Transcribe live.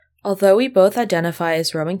Although we both identify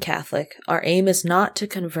as Roman Catholic, our aim is not to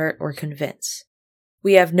convert or convince.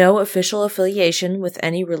 We have no official affiliation with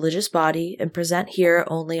any religious body and present here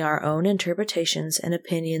only our own interpretations and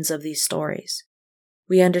opinions of these stories.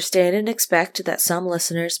 We understand and expect that some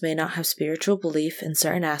listeners may not have spiritual belief in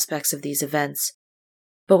certain aspects of these events,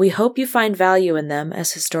 but we hope you find value in them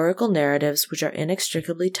as historical narratives which are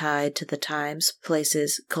inextricably tied to the times,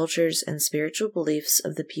 places, cultures, and spiritual beliefs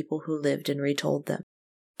of the people who lived and retold them.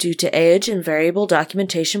 Due to age and variable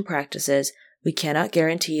documentation practices, we cannot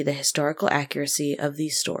guarantee the historical accuracy of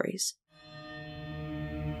these stories.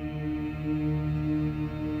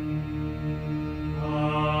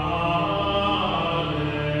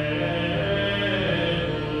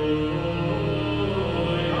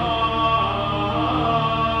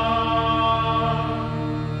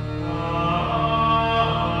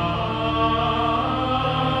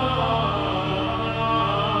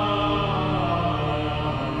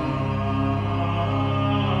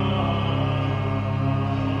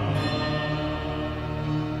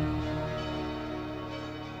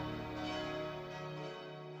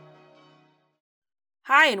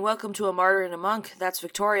 Hi, and welcome to A Martyr and a Monk. That's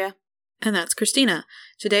Victoria. And that's Christina.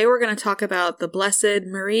 Today we're going to talk about the Blessed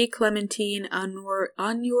Marie-Clementine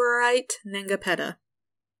Anuarite Nengapeta.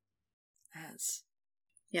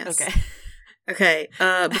 Yes. Okay.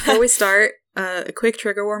 Before we start, a quick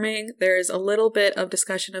trigger warning. There's a little bit of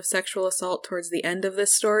discussion of sexual assault towards the end of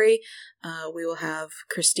this story. We will have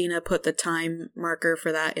Christina put the time marker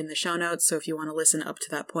for that in the show notes, so if you want to listen up to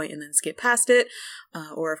that point and then skip past it,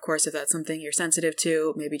 or of course if that's something you're sensitive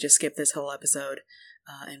to, maybe just skip this whole episode,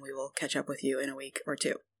 and we will catch up with you in a week or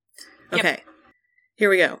two. Okay, yep. Here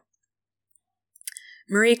we go.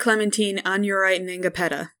 Marie-Clementine Anuarite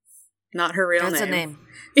Nengapeta. Not her real name. That's a name.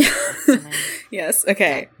 Yes,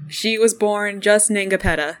 okay. She was born, just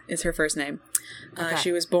Nengapeta is her first name. Okay.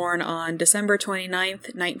 She was born on December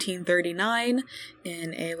 29th, 1939,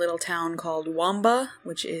 in a little town called Wamba,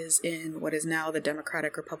 which is in what is now the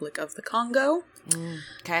Democratic Republic of the Congo.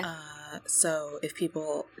 Okay. So if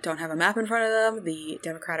people don't have a map in front of them, the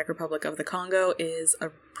Democratic Republic of the Congo is a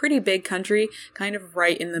pretty big country, kind of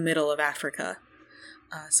right in the middle of Africa.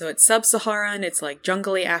 So it's sub-Saharan, it's like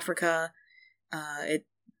jungly Africa. It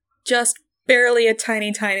just barely a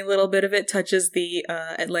tiny, tiny little bit of it touches the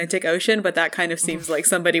Atlantic Ocean, but that kind of seems like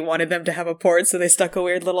somebody wanted them to have a port, so they stuck a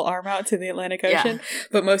weird little arm out to the Atlantic Ocean. Yeah.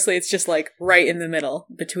 But mostly it's just like right in the middle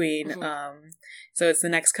between, so it's the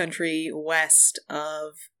next country west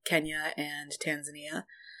of Kenya and Tanzania.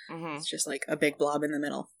 It's just like a big blob in the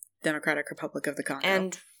middle. Democratic Republic of the Congo.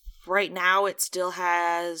 And right now it still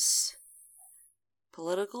has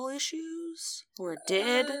political issues? Or it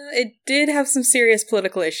did? It did have some serious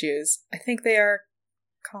political issues. I think they are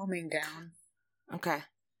calming down. Okay. I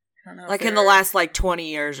don't know like in the last 20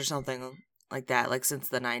 years or something like that. Like since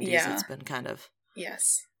the 90s, It's been kind of...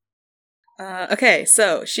 Yes. Okay,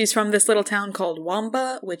 so she's from this little town called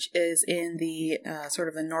Wamba, which is in the sort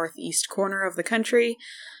of the northeast corner of the country.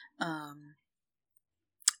 So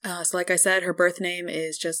like I said, her birth name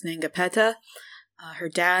is just Nengapeta. Her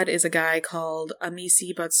dad is a guy called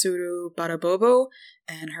Amisi Batsuru Barabobo,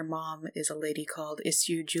 and her mom is a lady called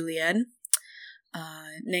Isu Julien.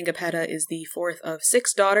 Nengapeta is the fourth of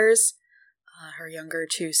 6 daughters. Her younger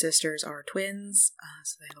 2 sisters are twins,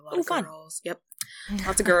 so they have a lot of girls. Fun. Yep,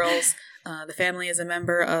 lots of girls. The family is a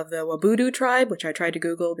member of the Wabudu tribe, which I tried to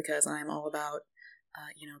Google because I'm all about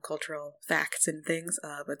cultural facts and things,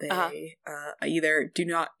 but they either do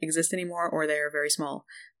not exist anymore or they are very small.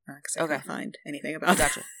 Because I can't find anything about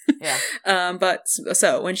that. Yeah. But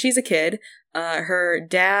so when she's a kid, her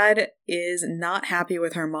dad is not happy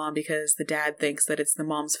with her mom because the dad thinks that it's the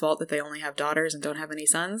mom's fault that they only have daughters and don't have any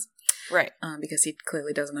sons. Right. Because he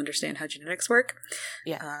clearly doesn't understand how genetics work.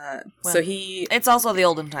 Yeah. So he... It's also the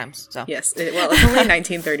olden times, so... Yes. It's only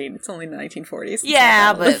 1930. It's only the 1940s.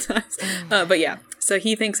 Yeah, but yeah. So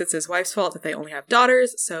he thinks it's his wife's fault that they only have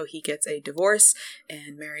daughters, so he gets a divorce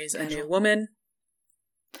and marries a new woman.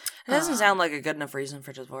 It doesn't sound like a good enough reason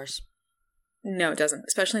for divorce. No, it doesn't.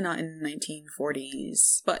 Especially not in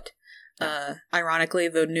 1940s. But, ironically,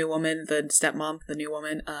 the new woman, the stepmom, the new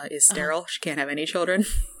woman, is sterile. She can't have any children.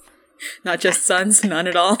 Not just sons, none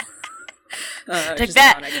at all. Take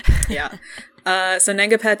that! Ironic. Yeah. So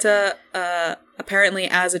Nengapeta, apparently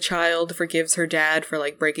as a child, forgives her dad for,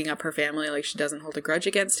 breaking up her family. She doesn't hold a grudge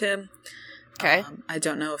against him. Okay. I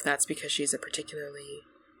don't know if that's because she's a particularly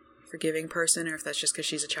forgiving person, or if that's just because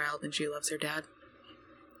she's a child and she loves her dad.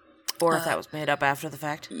 Or if that was made up after the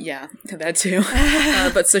fact. Yeah, that too.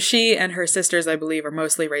 But so she and her sisters, I believe, are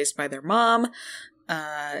mostly raised by their mom.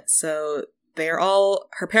 So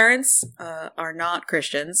her parents are not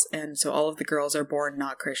Christians, and so all of the girls are born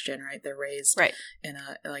not Christian, right? They're raised in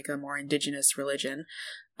a more indigenous religion.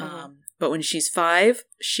 But when she's 5,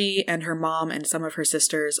 she and her mom and some of her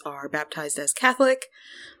sisters are baptized as Catholic,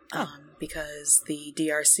 because the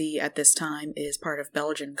DRC at this time is part of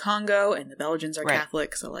Belgian Congo, and the Belgians are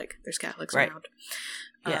Catholic, so like there's Catholics around.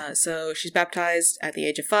 Yeah. So she's baptized at the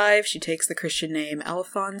age of 5. She takes the Christian name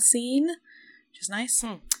Alphonsine, which is nice.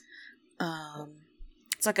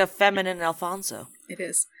 It's like a feminine Alfonso. It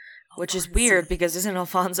is. Which is weird, because isn't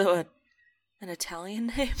Alfonso an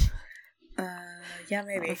Italian name? Yeah,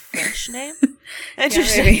 maybe. Or a French name?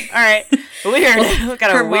 Interesting. Yeah, maybe. All right. Weird. We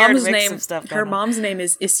got a weird mix name, of stuff her mom's name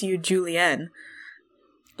is Issue Julienne.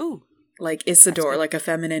 Ooh. Like Isidore, like a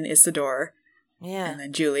feminine Isidore. Yeah. And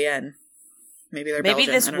then Julienne. Maybe they're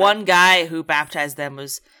Belgian. This one guy who baptized them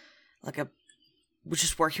was was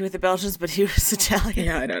just working with the Belgians, but he was Italian.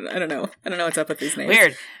 Yeah, I don't know. I don't know what's up with these names.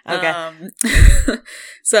 Weird. Okay.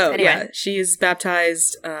 So, anyway. Yeah, she's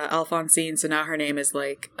baptized Alphonsine, so now her name is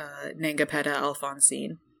like Nengapeta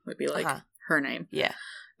Alphonsine would be like her name. Yeah.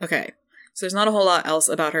 Okay. So there's not a whole lot else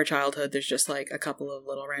about her childhood. There's just like a couple of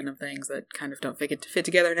little random things that kind of don't fit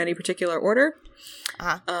together in any particular order.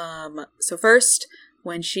 So first,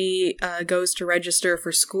 when she goes to register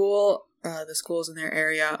for school, the schools in their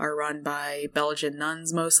area are run by Belgian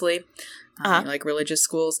nuns mostly, like religious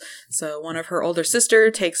schools. So one of her older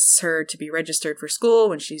sister takes her to be registered for school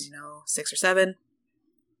when she's, 6 or 7.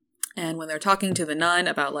 And when they're talking to the nun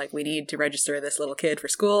about, like, we need to register this little kid for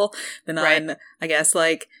school, the nun, I guess,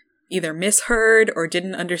 like, either misheard or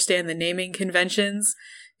didn't understand the naming conventions,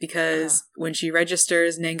 because when she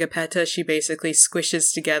registers Nengapeta, she basically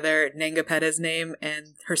squishes together Nengapeta's name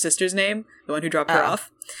and her sister's name, the one who dropped her off.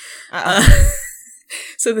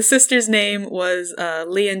 So the sister's name was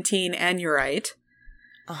Leontine Anuarite,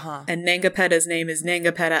 and Nengapeta's name is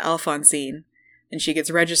Nengapeta Alphonsine, and she gets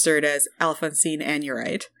registered as Alphonsine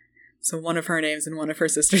Anuarite. So one of her names and one of her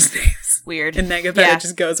sister's names. Weird. And Nengapeta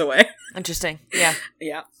just goes away. Interesting. Yeah.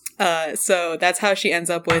 Yeah. So that's how she ends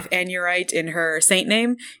up with Anuarite in her saint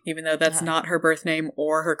name, even though that's not her birth name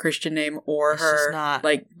or her Christian name or her not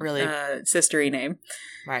like really sistery name.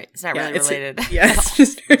 Right. It's not really related. It's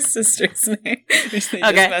just her sister's name, which they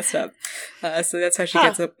just messed up. So that's how she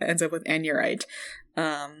ends up with Anuarite.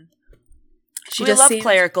 We love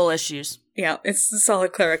clerical issues. Yeah, it's a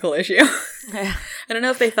solid clerical issue. I don't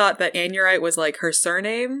know if they thought that Anuarite was like her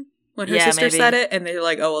surname when her sister said it, and they're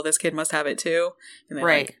like, oh, well, this kid must have it too. And they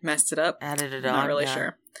like messed it up. Added it on. Not really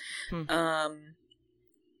sure.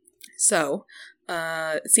 So,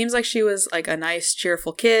 it seems like she was like a nice,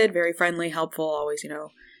 cheerful kid, very friendly, helpful, always,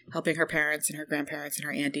 helping her parents and her grandparents and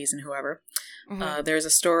her aunties and whoever. There's a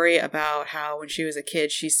story about how when she was a kid,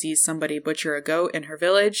 she sees somebody butcher a goat in her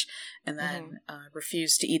village and then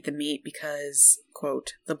refused to eat the meat because,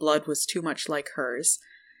 quote, the blood was too much like hers.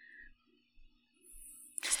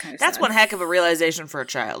 That's one heck of a realization for a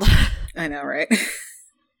child. I know, right?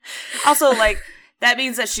 Also, like, that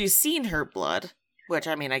means that she's seen her blood, which,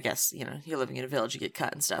 I mean, I guess, you're living in a village, you get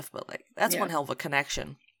cut and stuff, but, like, that's one hell of a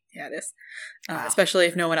connection. Yeah, it is. Especially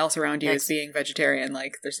if no one else around you is being vegetarian.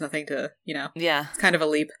 Like, there's nothing to, Yeah. It's kind of a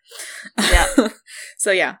leap. Yeah.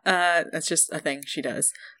 So, yeah, that's just a thing she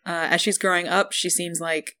does. As she's growing up, she seems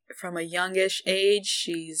like from a youngish age,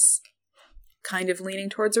 she's kind of leaning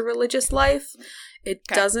towards a religious life. It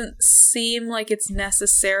doesn't seem like it's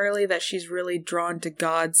necessarily that she's really drawn to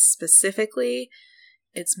God specifically.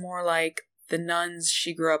 It's more like the nuns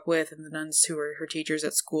she grew up with and the nuns who were her teachers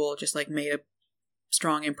at school just, like, made a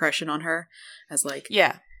strong impression on her as like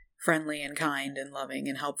friendly and kind and loving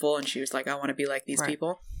and helpful, and she was like, I want to be like these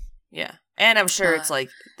people. Yeah. And I'm sure it's like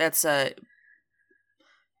that's a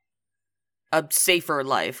safer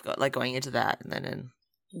life, like going into that, and then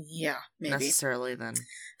maybe necessarily then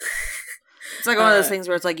it's like one of those things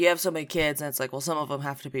where it's like you have so many kids and it's like, well, some of them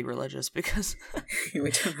have to be religious because we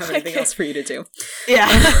don't have anything else for you to do.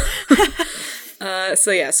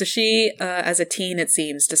 So she, as a teen, it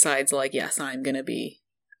seems, decides, like, yes, I'm going to be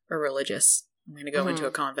a religious. I'm going to go into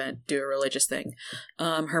a convent, do a religious thing.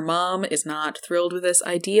 Her mom is not thrilled with this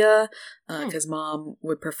idea, because mom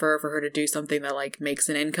would prefer for her to do something that, like, makes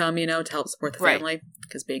an income, to help support the family,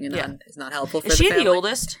 because being a nun is not helpful for the family. Is she the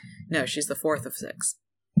oldest? No, she's the 4th of 6.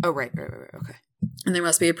 Oh, right, okay. And there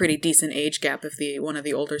must be a pretty decent age gap if one of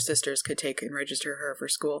the older sisters could take and register her for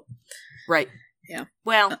school. Right. Yeah.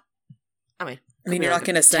 Well, I mean, you're not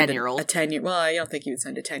going to send a 10-year-old. Well, I don't think you would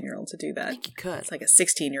send a 10-year-old to do that. I think you could. It's like a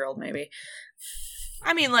 16-year-old, maybe.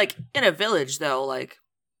 I mean, like, in a village, though, like,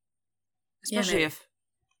 especially if...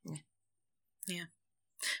 Yeah.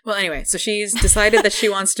 Well, anyway, so she's decided that she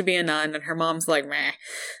wants to be a nun, and her mom's like, meh.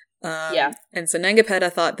 Yeah. And so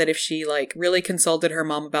Nengapeta thought that if she, like, really consulted her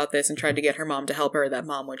mom about this and tried to get her mom to help her, that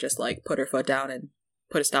mom would just, like, put her foot down and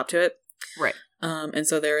put a stop to it. Right. And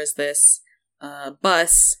so there is this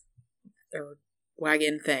bus or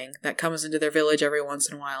wagon thing that comes into their village every once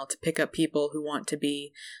in a while to pick up people who want to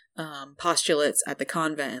be postulates at the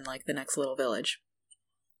convent in, like, the next little village.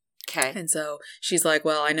 Okay. And so she's like,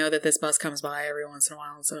 well, I know that this bus comes by every once in a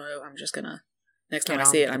while, so I'm just gonna, next time I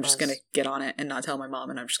see it, I'm just gonna get on it and not tell my mom,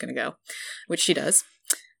 and I'm just gonna go. Which she does.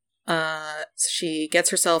 So she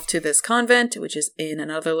gets herself to this convent, which is in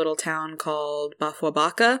another little town called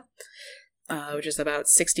Bafuabaca, which is about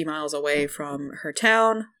 60 miles away from her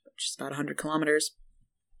town, which is about 100 kilometers.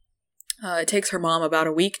 It takes her mom about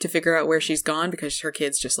a week to figure out where she's gone because her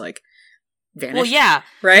kids just, like, vanished. Well, yeah.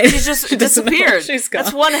 Right? She just disappeared.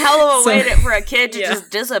 That's one hell of a way for a kid to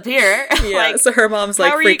just disappear. Yeah, like, so her mom's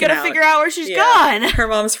like, how are you going to figure out where she's gone? Her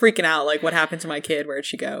mom's freaking out, like, what happened to my kid? Where'd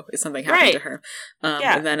she go? Is something happened to her?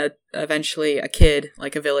 And then eventually a kid,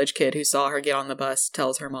 like a village kid who saw her get on the bus,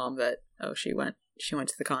 tells her mom that, oh, she went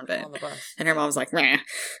to the convent. On the bus. And her mom's like, meh.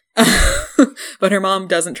 But her mom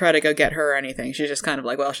doesn't try to go get her or anything. She's just kind of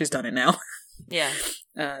like, well, she's done it now. Yeah.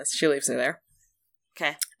 So she leaves her there.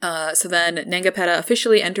 Okay. So then Nengapeta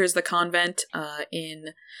officially enters the convent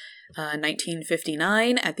in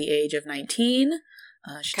 1959 at the age of 19.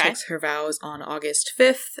 She takes her vows on August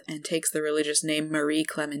 5th and takes the religious name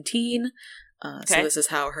Marie-Clementine. So this is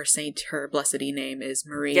how her blessedy name is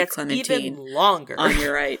Marie-Clementine. Gets even longer.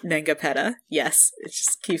 Anuarite Nengapeta. Yes, it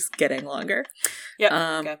just keeps getting longer.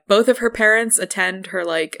 Yeah. Both of her parents attend her,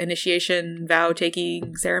 like, initiation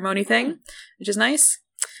vow-taking ceremony thing, which is nice.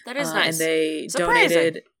 That is nice. And they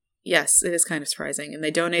donated... Yes, it is kind of surprising. And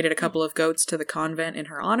they donated a couple of goats to the convent in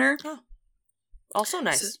her honor. Oh. Also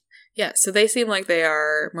nice. So they seem like they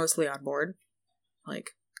are mostly on board.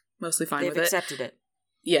 Like, mostly fine with it. They've accepted it.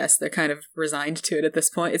 Yes, they're kind of resigned to it at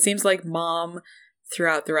this point. It seems like mom,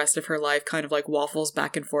 throughout the rest of her life, kind of, like, waffles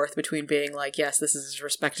back and forth between being like, yes, this is a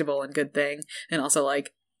respectable and good thing, and also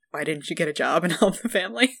like, why didn't you get a job and help the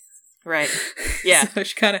family? Right. Yeah. So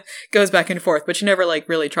she kind of goes back and forth, but she never, like,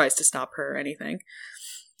 really tries to stop her or anything.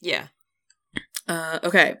 Yeah.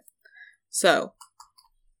 Okay. So,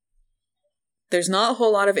 there's not a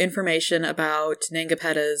whole lot of information about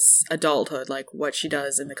Nengapeta's adulthood, like what she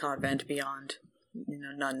does in the convent beyond,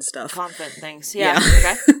 nun stuff. Convent things. Yeah.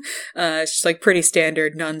 Okay. It's just, like, pretty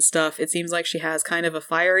standard nun stuff. It seems like she has kind of a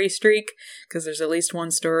fiery streak, because there's at least one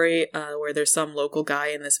story where there's some local guy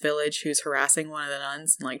in this village who's harassing one of the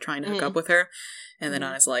nuns and, like, trying to hook up with her. And the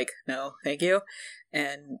nun is like, no, thank you.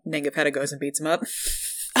 And Nengapeta goes and beats him up.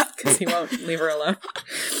 Because he won't leave her alone.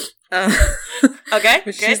 Okay.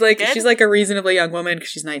 But she's like a reasonably young woman because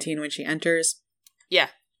she's 19 when she enters. Yeah.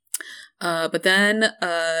 But then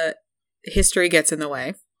history gets in the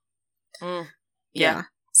way. Yeah.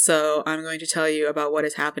 So I'm going to tell you about what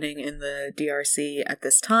is happening in the DRC at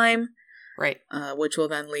this time. Right. Which will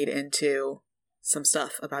then lead into some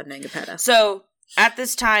stuff about Nengapeta. So at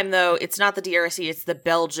this time, though, it's not the DRC, it's the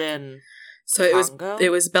Belgian Congo?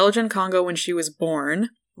 It was Belgian Congo when she was born.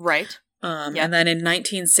 Right. And then in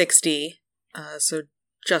 1960, so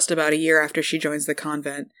just about a year after she joins the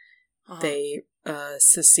convent, they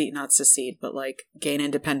gain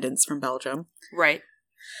independence from Belgium. Right.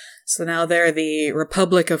 So now they're the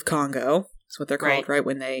Republic of Congo. That's what they're called, right?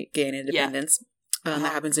 When they gain independence. That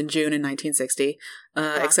happens in June in 1960.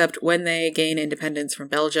 Except when they gain independence from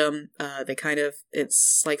Belgium,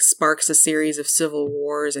 it's like sparks a series of civil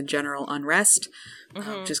wars and general unrest,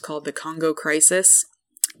 which is called the Congo Crisis.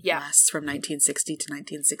 Yeah. Lasts from 1960 to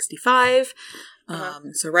 1965.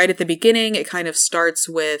 So right at the beginning, it kind of starts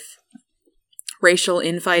with racial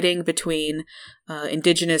infighting between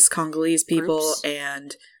indigenous Congolese people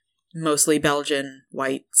and mostly Belgian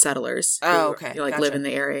white settlers who live in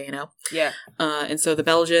the area, Yeah. And so the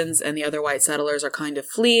Belgians and the other white settlers are kind of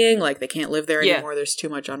fleeing, like they can't live there anymore, there's too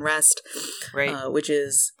much unrest, right? Which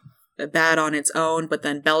is bad on its own, but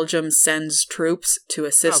then Belgium sends troops to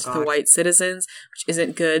assist the white citizens, which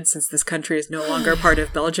isn't good since this country is no longer part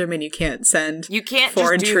of Belgium and you can't send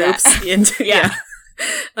foreign troops into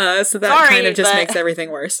so that kind of just makes everything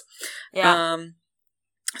worse.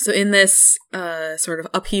 So in this sort of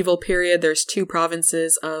upheaval period, there's two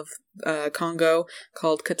provinces of Congo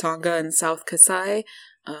called Katanga and South Kasai,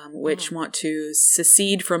 which want to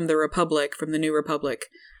secede from the republic, from the new republic,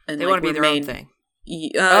 and they want to be their own thing.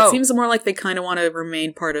 It seems more like they kind of want to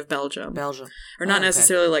remain part of Belgium. Or not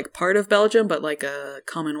necessarily like part of Belgium, but like a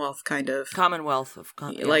Commonwealth kind of. Commonwealth of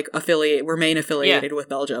like remain affiliated with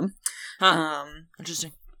Belgium.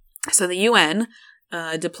 Interesting. So the UN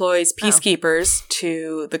deploys peacekeepers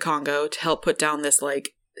to the Congo to help put down this,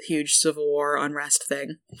 like, huge civil war unrest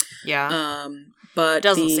thing. Yeah. But it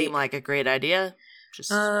doesn't seem like a great idea. Just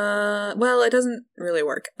well, it doesn't really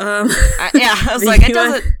work. Yeah, I was like, it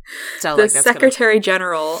doesn't sound like that's Secretary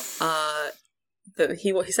General,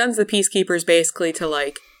 he sends the peacekeepers basically to,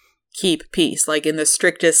 like, keep peace, like, in the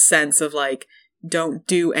strictest sense of, like, don't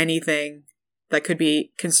do anything that could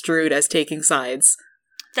be construed as taking sides.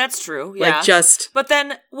 That's true, yeah. Like, just but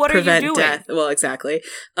then, what are you doing? Death. Well, exactly.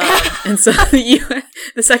 And so the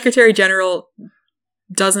Secretary General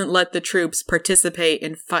doesn't let the troops participate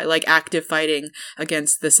in active fighting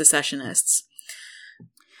against the secessionists.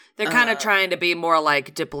 They're kind of trying to be more,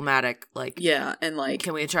 like, diplomatic, like... Yeah, and, like...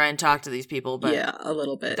 Can we try and talk to these people? But yeah, a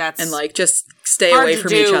little bit. That's and, like, just stay away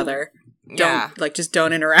from each other. Just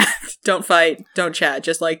don't interact. Don't fight. Don't chat.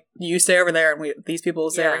 Just, like, you stay over there and these people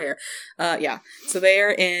will stay over here. Yeah. So they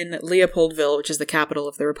are in Leopoldville, which is the capital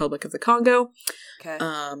of the Republic of the Congo. Okay.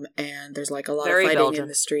 And there's, like, a lot very of fighting Belgian. In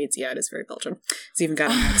the streets. Yeah, it is very Belgian. It's even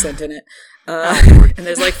got an accent in it. And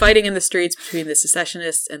there's, like, fighting in the streets between the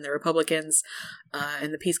secessionists and the Republicans.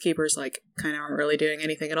 And the peacekeepers, like, kind of aren't really doing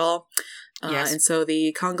anything at all. Yes. And so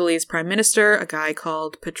the Congolese prime minister, a guy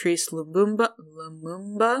called Patrice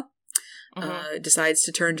Lumumba, decides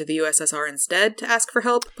to turn to the USSR instead to ask for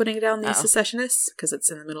help putting down these secessionists, because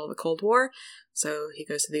it's in the middle of the Cold War. So he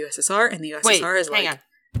goes to the USSR, and the USSR is like... hang on.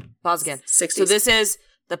 Pause again. 60s. So this is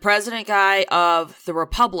the president guy of the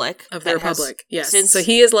Republic. Of the Republic, yes. Since so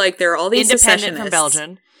he is like, there are all these independent secessionists. from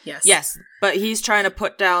Belgium. Yes. Yes. But he's trying to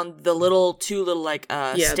put down the two little states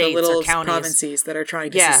the little or counties. provinces that are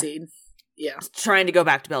trying to secede. Yeah. Trying to go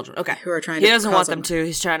back to Belgium. Okay. Who are trying to... He doesn't want them to.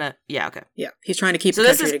 He's trying to... Yeah, okay. Yeah. He's trying to keep the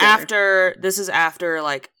country together. This is after,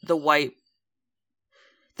 like, the white...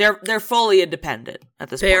 They're fully independent at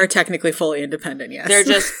this point. They are technically fully independent, yes. They're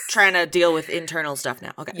just trying to deal with internal stuff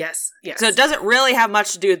now. Okay. Yes, yes. So it doesn't really have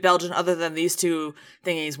much to do with Belgium other than these two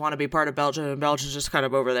thingies want to be part of Belgium, and Belgium's just kind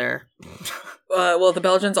of over there. Well, the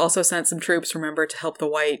Belgians also sent some troops, remember, to help the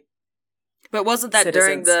white But wasn't that citizens.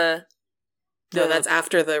 During the... No, that's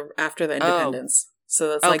after the independence. So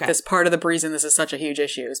that's like this part of the reason this is such a huge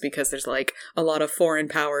issue is because there's like a lot of foreign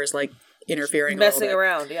powers like interfering, messing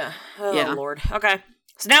around. Yeah. Oh yeah. Lord. Okay.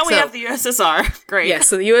 So now we have the USSR. Great. Yeah.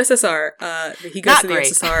 So the USSR, he goes to the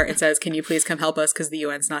USSR and says, "Can you please come help us? Because the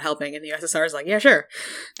UN's not helping." And the USSR is like, "Yeah, sure."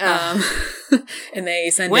 And they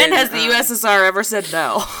send. When has the USSR ever said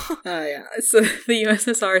no? Yeah. So the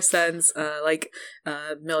USSR sends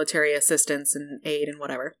military assistance and aid and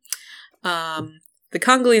whatever. The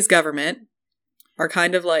Congolese government are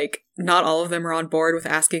kind of like, not all of them are on board with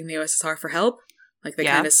asking the USSR for help. Like, they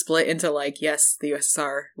kind of split into like, yes, the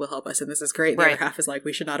USSR will help us and this is great. The other half is like,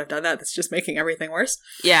 we should not have done that. That's just making everything worse.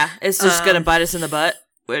 Yeah, it's just going to bite us in the butt,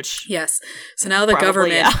 which... Yes. So now the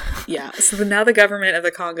government... Yeah. So now the government of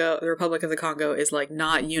the Congo, the Republic of the Congo, is like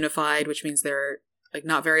not unified, which means they're like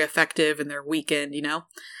not very effective and they're weakened, you know?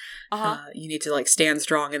 You need to like stand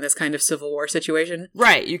strong in this kind of civil war situation.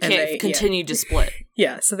 Right. You can't continue to split.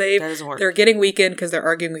 Yeah. So they're getting weakened because they're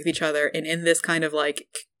arguing with each other. And in this kind of like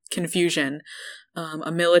confusion, a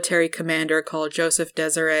military commander called Joseph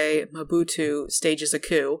Desiree Mobutu stages a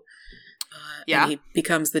coup. And he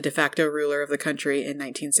becomes the de facto ruler of the country in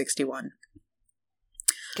 1961.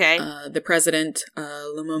 Okay. The president,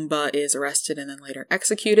 Lumumba, is arrested and then later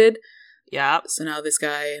executed. Yeah. So now this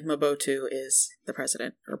guy, Mobutu, is the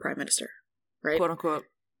president or prime minister, right? Quote unquote.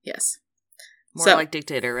 Yes. More like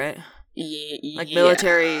dictator, right? Like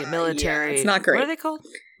military. Yeah, it's not great. What are they called?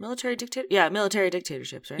 Military dictator? Yeah, military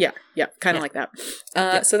dictatorships, right? Yeah, kind of like that.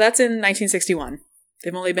 So that's in 1961.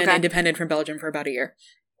 They've only been independent from Belgium for about a year.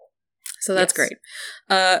 So that's great.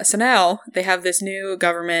 So now they have this new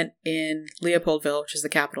government in Leopoldville, which is the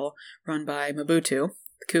capital, run by Mobutu,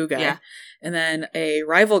 the coup guy. Yeah. And then a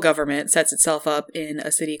rival government sets itself up in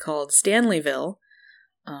a city called Stanleyville.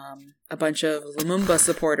 A bunch of Lumumba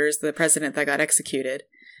supporters, the president that got executed,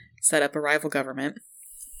 set up a rival government.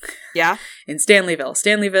 Yeah. In Stanleyville.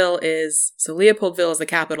 Stanleyville is... So Leopoldville is the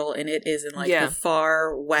capital, and it is in like the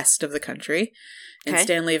far west of the country. And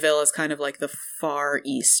Stanleyville is kind of like the far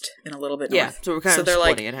east and a little bit north. So we're kind of they're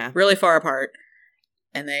like in half. Really far apart.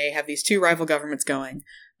 And they have these two rival governments going.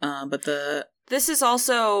 But this is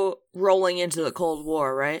also rolling into the Cold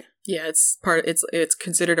War, right? Yeah, it's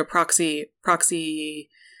considered a proxy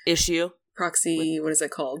issue. Proxy, what is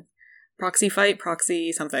it called? Proxy fight,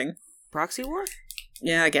 proxy something. Proxy war?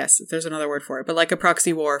 Yeah, I guess there's another word for it, but like a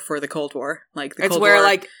proxy war for the Cold War, like the Cold War. It's where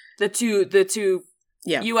like the two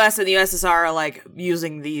U.S. and the USSR are like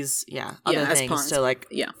using these other things to like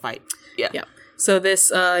fight. Yeah. So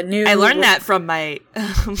this new... I learned that from my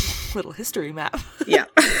little history map. Yeah.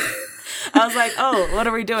 I was like, oh, what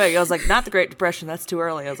are we doing? I was like, not the Great Depression. That's too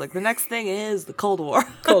early. I was like, the next thing is the Cold War.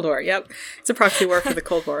 Cold War, yep. It's a proxy war for the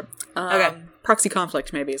Cold War. Okay. Proxy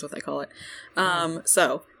conflict, maybe, is what they call it.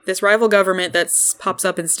 So, this rival government that pops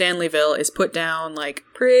up in Stanleyville is put down, like,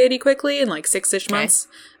 pretty quickly in, like, 6-ish months.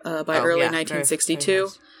 By early 1962. Very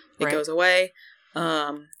nice. It goes away.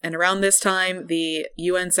 And around this time, the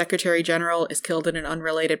UN Secretary General is killed in an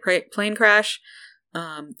unrelated plane crash.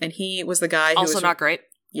 And he was the guy who also not great.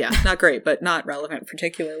 Yeah, not great, but not relevant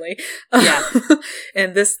particularly. Yeah.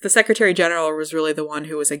 And the Secretary General was really the one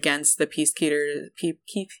who was against the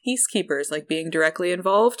peacekeepers, like, being directly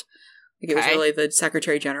involved. Like, it was really the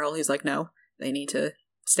Secretary General who's like, no, they need to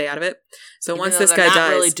stay out of it. So once this guy dies... not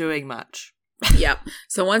really doing much. Yeah.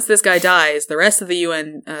 So once this guy dies, the rest of the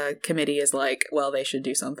UN committee is like, well, they should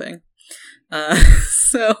do something.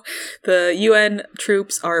 So the UN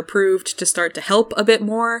troops are approved to start to help a bit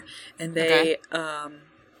more, and they...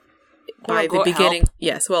 by the beginning,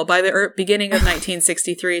 by the beginning of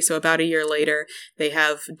 1963, so about a year later, they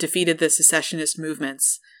have defeated the secessionist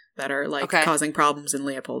movements that are, like, causing problems in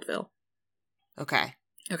Leopoldville. Okay.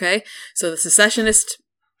 So the secessionist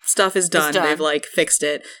stuff is done. They've, like, fixed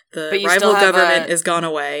it. The rival government has gone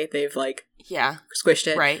away. They've, like, squished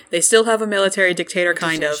it. Right. They still have a military dictator,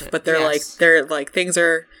 kind of, but they're like things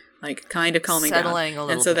are, like, kind of calming down. Settling a little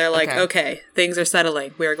and so they're bit. like, okay, things are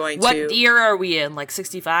settling. We're going What to... What year are we in? Like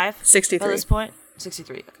 65? 63. At this point?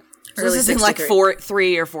 63, okay. So Early this is in, like,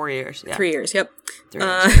 3 or 4 years. Yeah. 3 years, yep. 3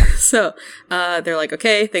 years. So, they're like,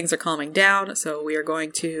 okay, things are calming down, so we are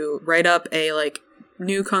going to write up a, like,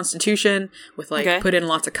 new constitution with, like, put in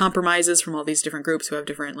lots of compromises from all these different groups who have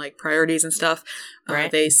different, like, priorities and stuff.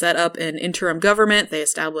 They set up an interim government. They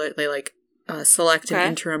select an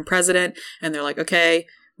interim president, and they're like, okay,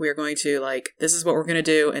 we're going to, like, this is what we're going to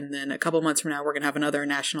do, and then a couple months from now, we're going to have another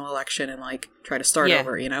national election and, like, try to start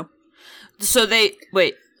over, you know? So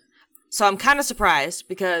So I'm kind of surprised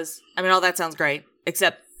because, I mean, all that sounds great,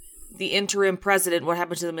 except the interim president, what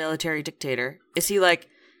happened to the military dictator? Is he, like,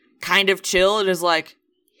 kind of chill and is like,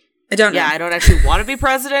 I don't know. Yeah, I don't actually want to be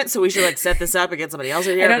president, so we should, like, set this up and get somebody else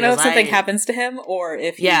in here. I don't know if something happens to him or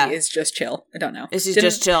if he is just chill. I don't know. Is he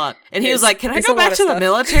just chilling? And he was like, can I go back to the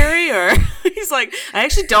military? Or he's like, I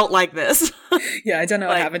actually don't like this. Yeah, I don't know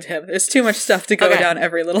what happened to him. There's too much stuff to go down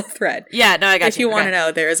every little thread. Yeah, no, I got you. If you want to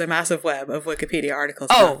know, there is a massive web of Wikipedia articles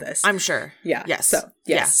about this. I'm sure. Yeah. Yes. So,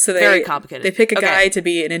 yes. So very complicated. They pick a guy to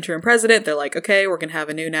be an interim president. They're like, okay, we're going to have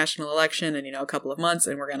a new national election in, a couple of months,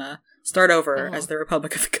 and we're going to start over as the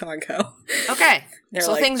Republic of the Congo. Okay.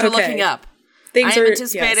 So like, things are looking up. I am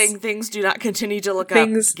anticipating things do not continue to look up.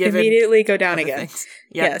 Things immediately go down again.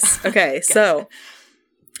 Yes. Okay. So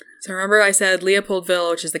remember I said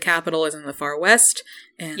Leopoldville, which is the capital, is in the far west,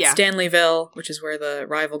 and Stanleyville, which is where the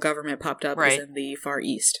rival government popped up, is in the far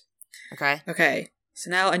east. Okay. So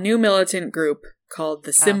now a new militant group called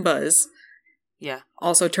the Simbas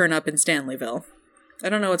also turn up in Stanleyville. I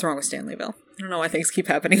don't know what's wrong with Stanleyville. I don't know why things keep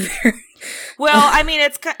happening there. Well, I mean,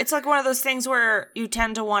 it's like one of those things where you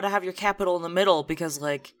tend to want to have your capital in the middle because,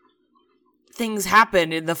 like, things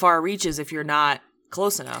happen in the far reaches if you're not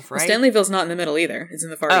close enough, right? Well, Stanleyville's not in the middle either. It's in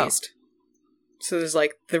the far east. So there's,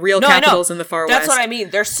 like, the real capital's in the far west. That's what I mean.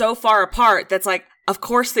 They're so far apart that's like, of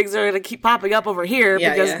course things are going to keep popping up over here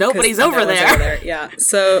because nobody's over there. Yeah.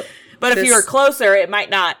 So... But if you were closer, it might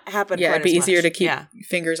not happen quite as much. It'd be easier to keep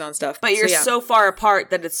fingers on stuff. But you're so far apart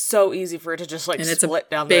that it's so easy for it to just, like, split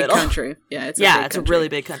down the middle. And it's a big country. Yeah, it's a really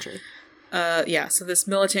big country. So this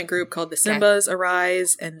militant group called the Simbas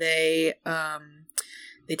arise, and they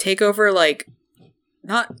take over, like,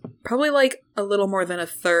 probably, like, a little more than a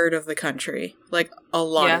third of the country. Like, a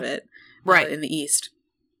lot of it. In the east.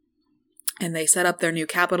 And they set up their new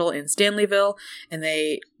capital in Stanleyville, and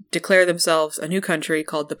they declare themselves a new country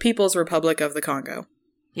called the People's Republic of the Congo.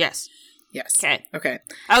 Yes. Okay.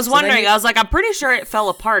 I was wondering, I was like, I'm pretty sure it fell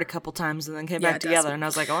apart a couple times and then came back together, and I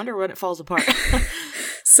was like, I wonder when it falls apart.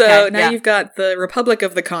 So now you've got the Republic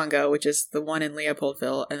of the Congo, which is the one in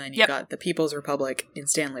Leopoldville, and then you've got the People's Republic in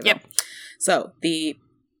Stanleyville. Yep. So the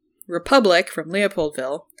Republic from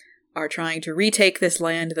Leopoldville are trying to retake this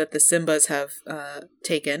land that the Simbas have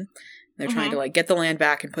taken. They're trying to, like, get the land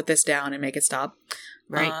back and put this down and make it stop.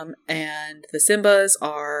 Right. And the Simbas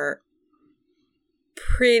are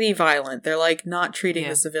pretty violent. They're, like, not treating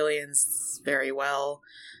the civilians very well.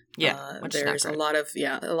 Yeah. There's a lot of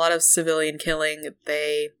civilian killing.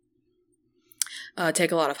 They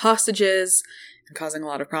take a lot of hostages and causing a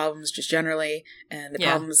lot of problems just generally. And the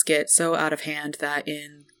problems get so out of hand that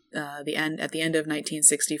at the end of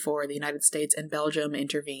 1964, the United States and Belgium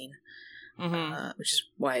intervene. which is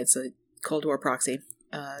why it's a Cold War proxy.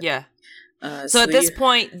 Yeah. So at this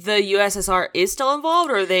point, the USSR is still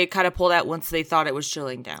involved, or they kind of pulled out once they thought it was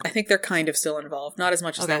chilling down? I think they're kind of still involved. Not as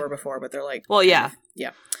much as they were before, but they're like... Well, yeah.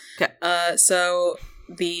 Yeah. Okay. So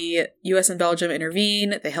the US and Belgium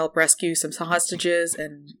intervene. They help rescue some hostages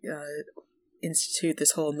and institute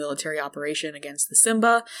this whole military operation against the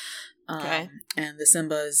Simba. And the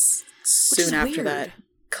Simbas, soon after that,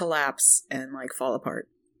 collapse and like fall apart.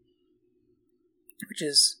 Which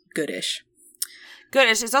is goodish.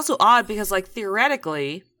 Goodish. It's also odd because, like,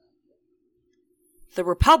 theoretically, the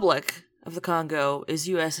Republic of the Congo is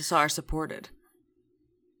USSR supported.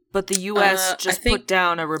 But the US just put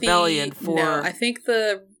down a rebellion for... No, I think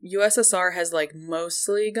the USSR has, like,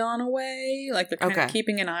 mostly gone away. Like, they're kind of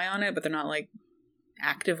keeping an eye on it, but they're not, like,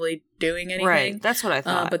 actively doing anything. Right, that's what I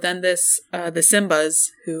thought. But then the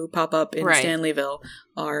Simbas, who pop up in Stanleyville,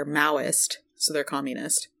 are Maoist, so they're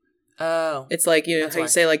communist. Oh. It's like, you know, how you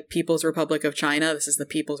say, like, People's Republic of China? This is the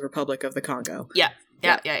People's Republic of the Congo. Yeah.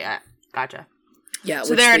 Gotcha. Yeah.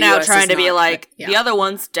 So they're now trying to be like, the other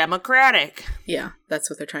one's democratic. Yeah, that's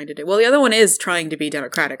what they're trying to do. Well, the other one is trying to be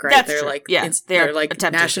democratic, right? They're true. Like, they're like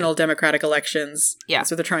national democratic elections. Yeah. That's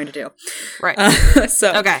what they're trying to do. Right.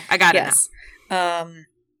 Okay, I got it now.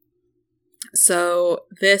 So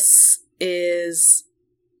this is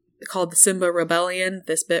called the Simba Rebellion,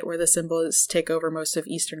 this bit where the Simbas take over most of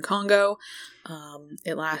eastern Congo.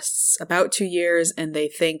 It lasts about 2 years, and they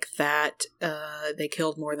think that they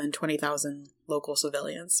killed more than 20,000 local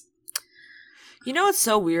civilians. You know what's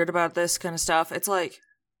so weird about this kind of stuff? It's like,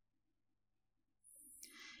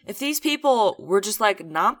 if these people were just, like,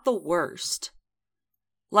 not the worst,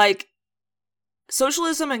 like,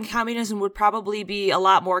 socialism and communism would probably be a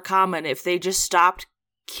lot more common if they just stopped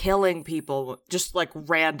killing people just, like,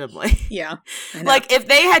 randomly. Yeah. Like, if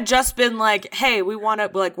they had just been like, hey, we want to,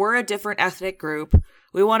 like, we're a different ethnic group,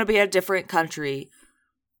 we want to be a different country,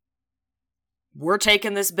 we're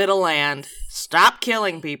taking this bit of land, stop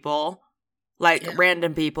killing people, like,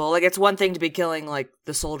 random people. Like, it's one thing to be killing, like,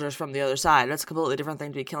 the soldiers from the other side. That's a completely different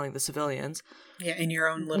thing to be killing the civilians. Yeah, in your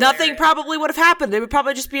own little Nothing area. Probably would have happened. They would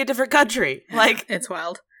probably just be a different country. Yeah, like, it's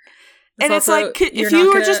wild. And it's like, if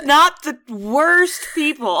you were just not the worst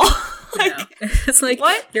people, like, it's like,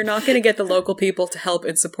 what? You're not going to get the local people to help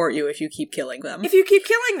and support you if you keep killing them. If you keep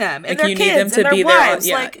killing them, and like, their you kids, need them to and be their there. wives,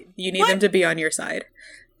 like, you need them to be on your side.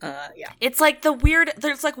 Yeah. It's like the weird,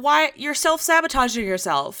 there's like, why, you're self-sabotaging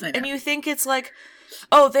yourself, and you think it's like,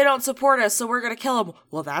 oh, they don't support us, so we're going to kill them.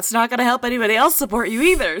 Well, that's not going to help anybody else support you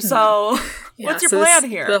either, so what's your plan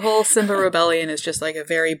here? The whole Simba Rebellion is just like a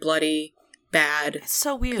very bloody, bad it's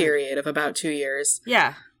so weird. Period of about 2 years.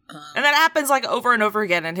 Yeah. And that happens like over and over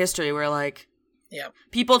again in history where like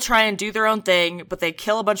people try and do their own thing, but they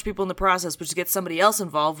kill a bunch of people in the process, which gets somebody else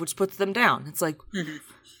involved, which puts them down. It's like,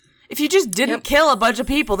 if you just didn't kill a bunch of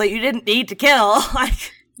people that you didn't need to kill,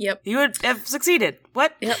 like... You would have succeeded.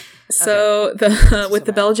 What? Yep. So with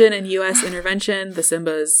the Belgian and U.S. intervention, the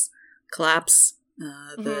Simbas collapse.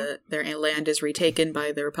 Their land is retaken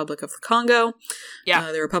by the Republic of the Congo.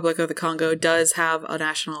 Yeah. The Republic of the Congo does have a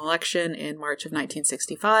national election in March of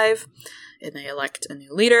 1965, and they elect a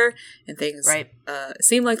new leader, and things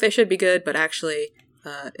seem like they should be good, but actually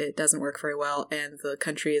it doesn't work very well, and the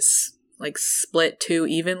country is like split too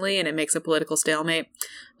evenly, and it makes a political stalemate.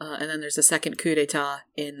 And then there's a second coup d'etat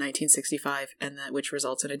in 1965, and which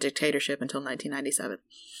results in a dictatorship until 1997.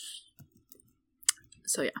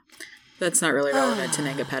 So yeah, that's not really relevant to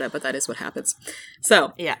Nengapeta, but that is what happens.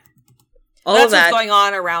 So all that's of that what's going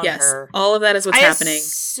on around her. All of that is what's happening. I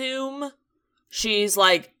assume she's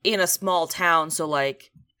like in a small town, so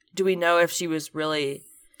like, do we know if she was really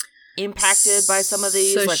impacted by some of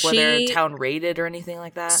these, like were their town raided or anything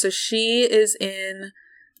like that? So she is in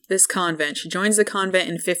this convent. She joins the convent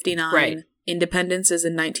in 59. Right. Independence is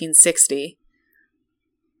in 1960.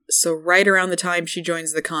 So right around the time she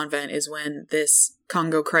joins the convent is when this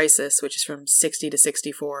Congo crisis, which is from 60 to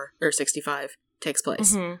 64 or 65, takes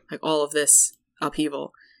place. Like all of this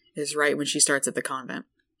upheaval is right when she starts at the convent.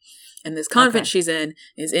 And this convent she's in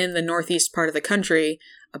is in the northeast part of the country,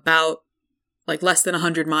 about like less than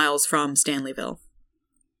 100 miles from Stanleyville.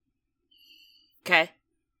 Okay.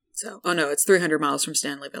 So, it's 300 miles from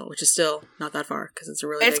Stanleyville, which is still not that far because it's a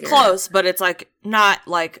really big area. It's close, but it's like not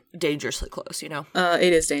like dangerously close, you know?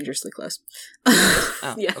 It is dangerously close.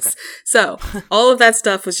 Yes. Okay. So, all of that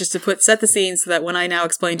stuff was just to set the scene so that when I now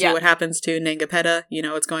explain to you what happens to Nengapeta, you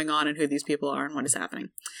know what's going on and who these people are and what is happening.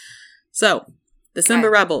 So, the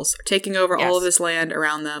Simba rebels are taking over all of this land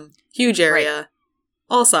around them. Huge area.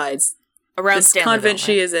 All sides. Around this convent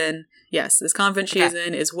she is in Yes, this convent she is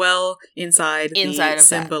in is well inside the of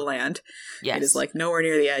Simba that. land. Yes. It is like nowhere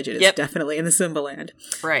near the edge. It is definitely in the Simba land.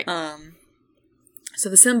 Right. So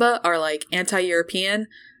the Simba are like anti-European.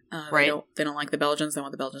 Right. They don't like the Belgians. They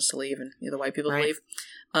want the Belgians to leave and the white people to leave.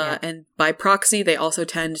 Yeah. And by proxy, they also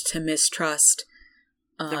tend to mistrust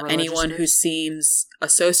anyone who seems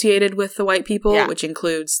associated with the white people, which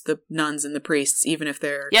includes the nuns and the priests, even if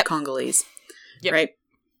they're Congolese. Yep. Right?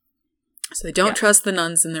 So they don't trust the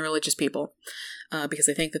nuns and the religious people because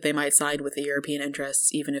they think that they might side with the European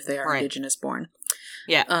interests, even if they are indigenous born.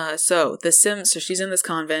 Yeah. So she's in this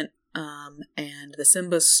convent, and the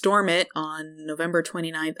Simbas storm it on November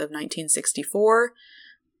 29th of 1964.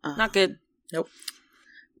 Not good. Nope.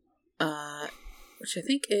 Which I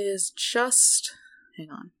think is just... Hang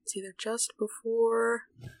on. It's either just before...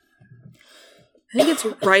 I think it's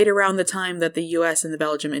right around the time that the U.S. and the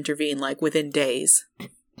Belgium intervene, like within days.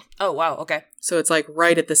 Oh, wow. Okay. So it's like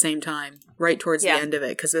right at the same time, right towards the end of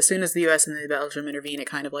it. Because as soon as the U.S. and the Belgium intervene, it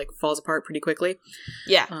kind of like falls apart pretty quickly.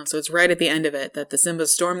 Yeah. So it's right at the end of it that the Simbas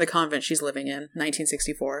storm the convent she's living in,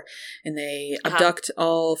 1964. And they abduct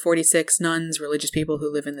all 46 nuns, religious people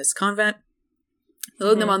who live in this convent. They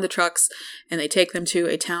load them on the trucks, and they take them to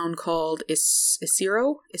a town called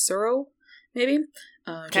Isiro, maybe,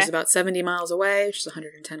 which is about 70 miles away, which is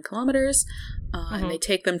 110 kilometers. And they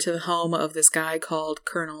take them to the home of this guy called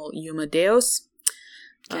Colonel Yuma Deos.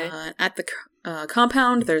 Okay. At the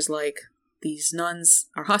compound, there's like these nuns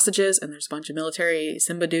are hostages, and there's a bunch of military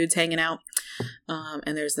Simba dudes hanging out.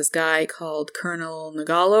 And there's this guy called Colonel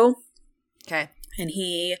Nagalo. Okay. And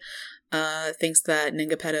he... thinks that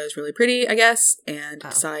Nengapeta is really pretty, I guess, and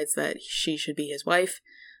decides that she should be his wife.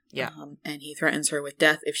 Yeah. And he threatens her with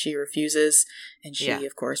death if she refuses. And she,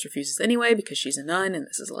 of course, refuses anyway because she's a nun and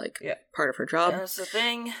this is like part of her job. That's the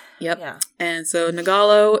thing. Yep. Yeah. And so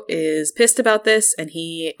Nagalo is pissed about this, and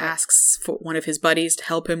he asks for one of his buddies to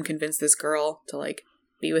help him convince this girl to like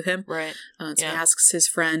be with him. Right. So he asks his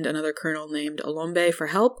friend, another colonel named Olombe, for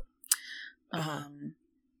help.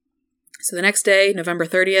 So the next day, November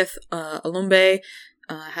 30th, Olombe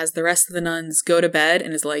has the rest of the nuns go to bed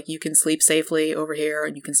and is like, you can sleep safely over here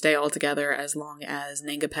and you can stay all together as long as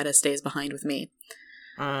Nengapeta stays behind with me.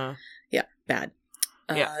 Yeah, bad.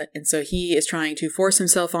 And so he is trying to force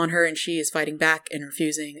himself on her, and she is fighting back and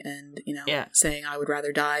refusing and, saying, I would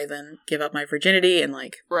rather die than give up my virginity and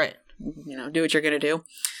like, do what you're going to do.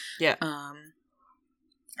 Yeah.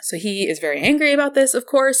 So he is very angry about this, of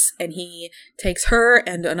course, and he takes her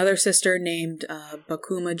and another sister named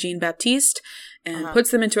Bakuma Jean Baptiste and puts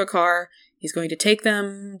them into a car. He's going to take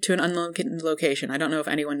them to an unknown location. I don't know if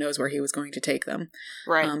anyone knows where he was going to take them.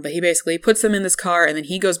 Right. But he basically puts them in this car, and then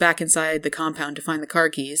he goes back inside the compound to find the car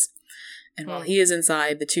keys. And while he is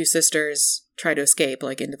inside, the two sisters try to escape,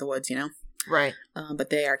 like into the woods, Right. But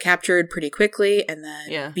they are captured pretty quickly and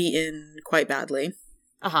then beaten quite badly.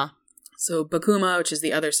 So Bakuma, which is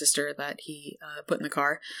the other sister that he put in the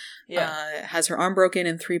car, has her arm broken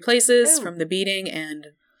in 3 places from the beating and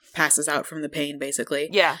passes out from the pain, basically.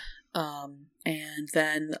 Yeah. And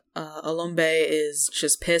then Olombe is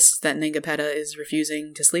just pissed that Nengapeta is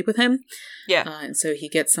refusing to sleep with him. Yeah. And so he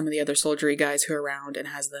gets some of the other soldiery guys who are around and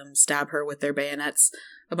has them stab her with their bayonets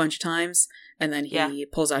a bunch of times. And then he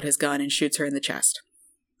pulls out his gun and shoots her in the chest.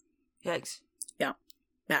 Yikes. Yeah.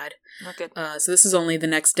 Bad. Not good. So this is only the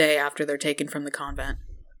next day after they're taken from the convent.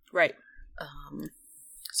 Right.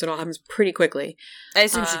 So it all happens pretty quickly. I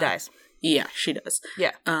assume she dies. Yeah, she does.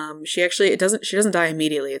 Yeah. She doesn't die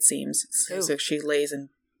immediately, it seems. So she lays and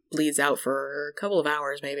bleeds out for a couple of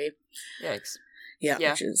hours, maybe. Yikes. Yeah,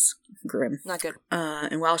 which is grim. Not good.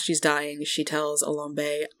 And while she's dying, she tells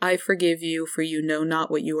Olombe, I forgive you, for you know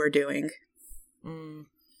not what you are doing.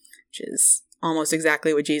 Which is almost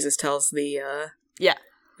exactly what Jesus tells the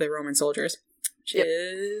Roman soldiers. Which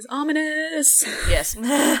is ominous. Yes.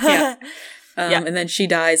 Yeah. And then she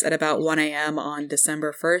dies at about 1 a.m. on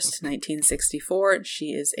December 1st, 1964, and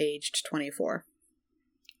she is aged 24.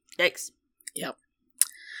 Yikes. Yep.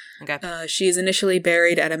 Okay. She is initially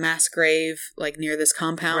buried at a mass grave, like, near this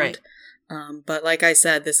compound. Right. But like I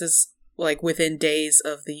said, this is, like, within days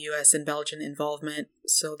of the U.S. and Belgian involvement,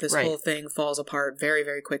 so this whole thing falls apart very,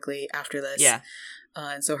 very quickly after this. Yeah.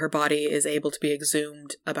 And so her body is able to be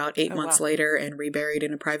exhumed about 8 months later and reburied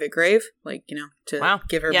in a private grave, like, to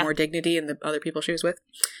give her more dignity and the other people she was with.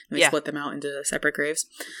 And they split them out into separate graves.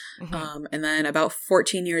 And then about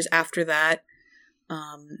 14 years after that,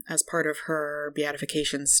 as part of her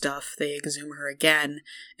beatification stuff, they exhume her again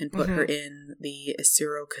and put her in the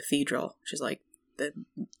Isiro Cathedral, which is like the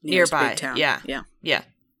nearby big town. Yeah.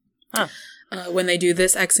 Huh. When they do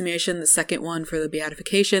this exhumation, the second one for the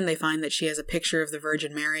beatification, they find that she has a picture of the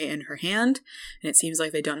Virgin Mary in her hand, and it seems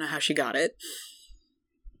like they don't know how she got it.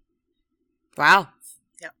 Wow.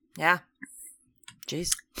 Yep. Yeah. Jeez.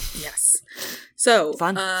 Yes. So,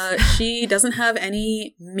 Fun. she doesn't have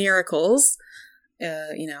any miracles,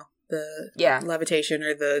 the levitation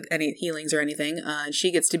or any healings or anything. And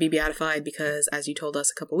she gets to be beatified because, as you told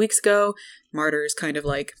us a couple weeks ago, martyrs kind of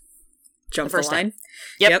like jump the line.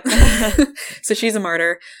 Yep. So she's a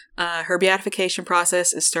martyr. Her beatification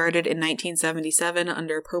process is started in 1977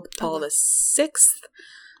 under Pope Paul VI.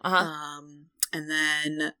 And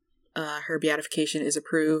then her beatification is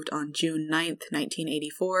approved on June 9th,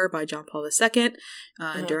 1984 by John Paul II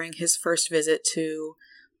during his first visit to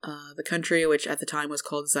the country, which at the time was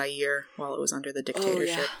called Zaire while it was under the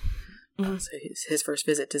dictatorship. So his first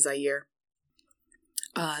visit to Zaire.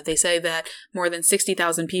 They say that more than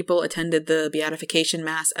 60,000 people attended the beatification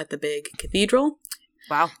mass at the big cathedral.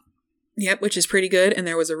 Wow. Yep, which is pretty good. And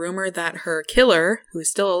there was a rumor that her killer, who is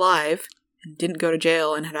still alive and didn't go to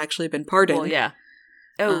jail and had actually been pardoned,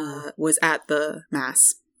 was at the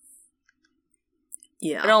mass.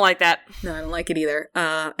 Yeah. I don't like that. No, I don't like it either.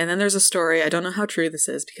 And then there's a story, I don't know how true this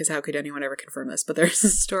is, because how could anyone ever confirm this, but there's a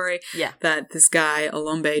story that this guy,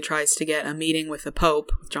 Olombe, tries to get a meeting with the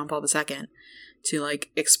Pope, with John Paul II, to, like,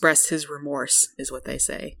 express his remorse, is what they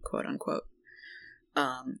say, quote unquote.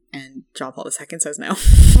 And John Paul II says no.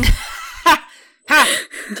 Ha!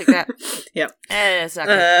 Take that. Yep. It's not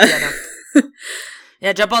good.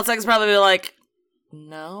 Yeah, John Paul II's probably like,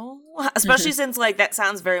 no. Especially since, like, that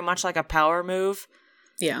sounds very much like a power move.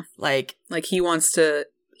 Yeah. Like he wants to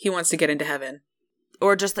get into heaven.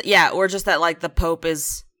 Or just that, like, the Pope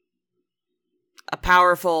is a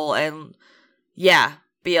powerful and,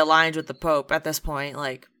 be aligned with the Pope at this point,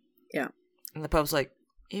 like. Yeah. And the Pope's like,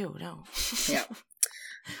 ew, no. Yeah.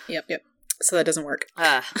 Yep. So that doesn't work.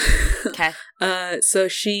 Okay. So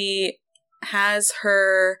she has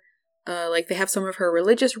her, they have some of her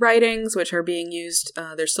religious writings, which are being used.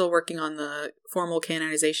 They're still working on the formal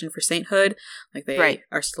canonization for sainthood. Like, they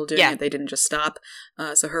are still doing it. They didn't just stop.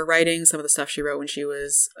 So her writings, some of the stuff she wrote when she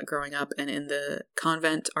was growing up and in the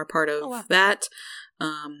convent, are part of that.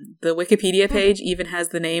 The Wikipedia page even has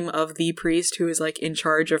the name of the priest who is, like, in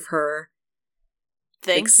charge of her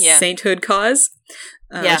sainthood cause,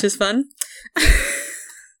 which is fun.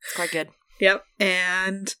 It's quite good. Yep.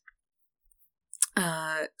 And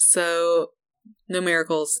so no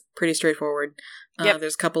miracles, pretty straightforward.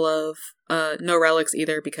 There's a couple of no relics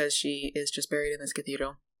either, because she is just buried in this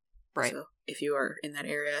cathedral. Right. So if you are in that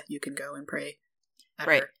area, you can go and pray at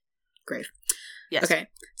her grave. Yes. Okay,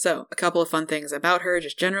 so a couple of fun things about her,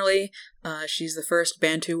 just generally. She's the first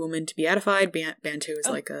Bantu woman to be beatified. Bantu is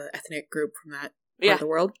like a ethnic group from that part of the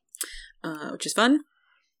world, which is fun.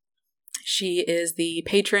 She is the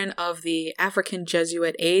patron of the African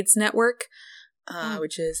Jesuit AIDS Network,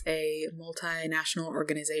 which is a multinational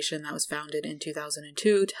organization that was founded in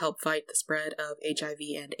 2002 to help fight the spread of HIV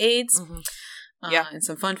and AIDS. And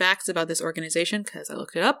some fun facts about this organization, because I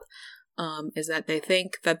looked it up, is that they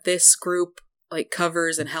think that this group, like,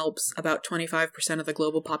 covers and helps about 25% of the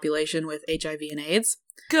global population with HIV and AIDS.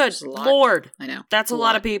 Good Lord. I know. That's a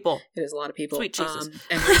lot of people. It is a lot of people. Sweet Jesus.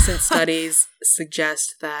 And recent studies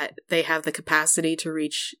suggest that they have the capacity to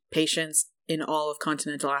reach patients in all of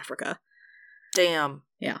continental Africa. Damn.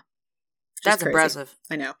 Yeah. That's impressive.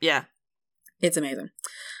 I know. Yeah. It's amazing.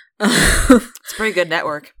 It's a pretty good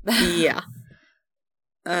network. Yeah.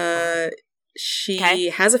 She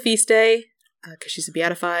has a feast day, because she's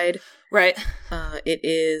beatified. Right. It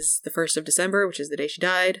is the 1st of December, which is the day she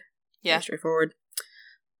died. Yeah. Very straightforward.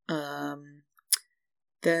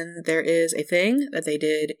 Then there is a thing that they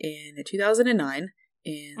did in 2009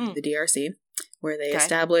 in the DRC, where they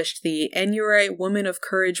established the Anuarite Woman of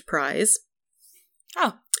Courage Prize.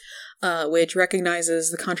 Which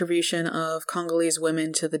recognizes the contribution of Congolese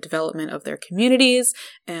women to the development of their communities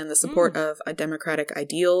and the support of democratic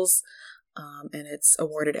ideals. And it's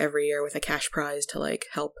awarded every year with a cash prize to, like,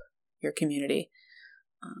 help your community.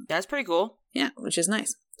 That's pretty cool. Yeah, which is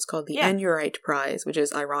nice. It's called the Anuarite Prize, which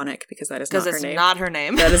is ironic because that is not her name. Because it's not her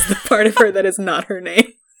name. That is the part of her that is not her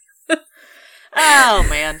name. Oh,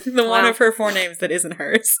 man. One of her 4 names that isn't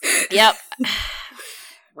hers. Yep.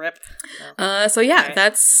 Rip. So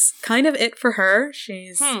that's kind of it for her.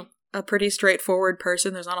 She's a pretty straightforward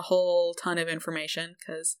person. There's not a whole ton of information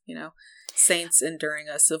because, saints enduring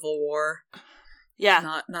a civil war.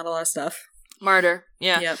 Yeah. Not a lot of stuff. Martyr.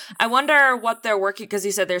 Yeah. Yep. I wonder what they're working, because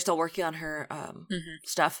he said they're still working on her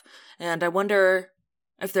stuff. And I wonder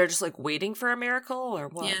if they're just, like, waiting for a miracle or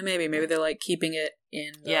what. Yeah, maybe. Maybe they're, like, keeping it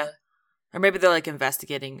in the Or maybe they're like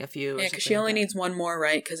investigating a few. Yeah, because she only needs one more,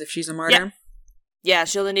 right? Because if she's a martyr. Yeah. Yeah,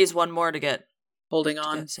 she only needs one more to get holding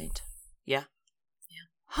on. Saint. Yeah. Yeah.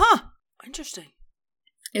 Huh. Interesting.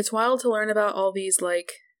 It's wild to learn about all these,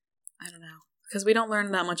 like, I don't know. Because we don't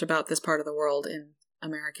learn that much about this part of the world in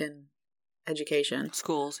American education.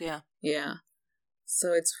 Schools, yeah. Yeah.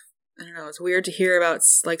 So it's, I don't know, it's weird to hear about,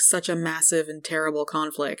 like, such a massive and terrible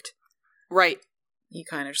conflict. Right. You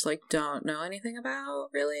kind of just, like, don't know anything about,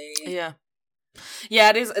 really. Yeah.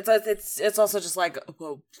 Yeah, it is. It's also just like,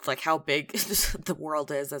 well, like how big the world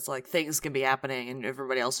is. It's like things can be happening and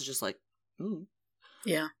everybody else is just like, ooh.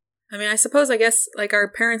 Yeah. I mean, I guess, like, our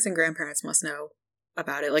parents and grandparents must know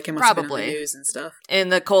about it. Like, it must have been on the news and stuff. In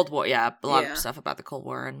the Cold War, yeah. A lot of stuff about the Cold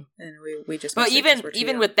War. And we just... But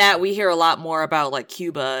even with that, we hear a lot more about, like,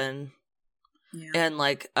 Cuba and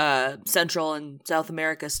like, Central and South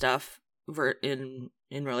America stuff in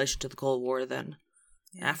relation to the Cold War than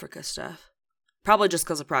Africa stuff. Probably just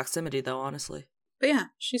because of proximity, though, honestly. But yeah,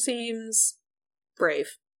 she seems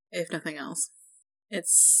brave, if nothing else.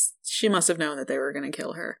 She must have known that they were going to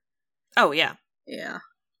kill her. Oh, yeah. Yeah.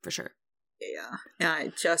 For sure. Yeah.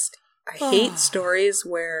 And I hate stories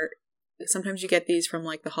where sometimes you get these from,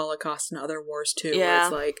 like, the Holocaust and other wars, too. Yeah. Where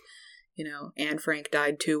it's like, you know, Anne Frank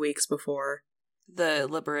died 2 weeks before the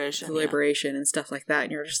liberation. And stuff like that.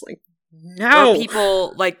 And you're just like, no! Or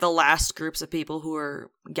people, like, the last groups of people who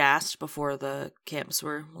were gassed before the camps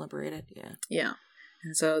were liberated. Yeah. Yeah.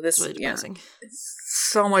 And so this, really depressing. It's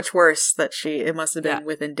so much worse that it must have been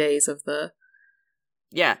within days of the...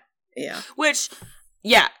 Yeah. Yeah. Which,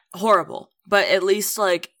 horrible. But at least,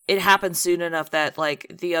 like, it happened soon enough that, like,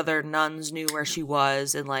 the other nuns knew where she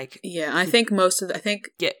was and, like... Yeah, I think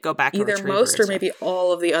go back and either most or maybe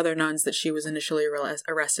all of the other nuns that she was initially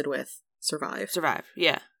arrested with survived.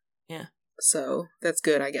 Yeah. Yeah. So, that's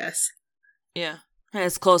good, I guess. Yeah. And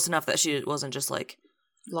it's close enough that she wasn't just, like...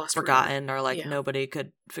 lost forgotten or like nobody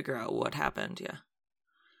could figure out what happened.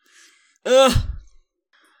 Ugh.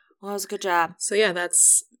 Well, that was a good job. So yeah,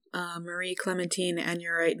 that's Marie-Clementine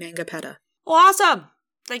Anuarite Nengapeta. Well, awesome.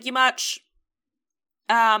 Thank you much.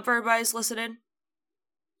 For everybody listening,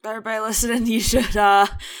 you should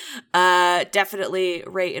definitely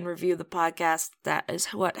rate and review the podcast. That is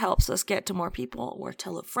what helps us get to more people. Or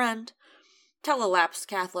tell a friend. Tell a lapsed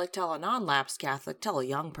Catholic, tell a non-lapsed Catholic, tell a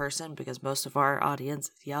young person, because most of our audience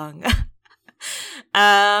is young.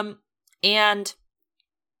 And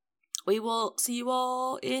we will see you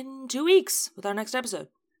all in 2 weeks with our next episode.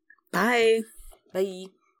 Bye.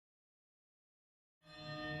 Bye.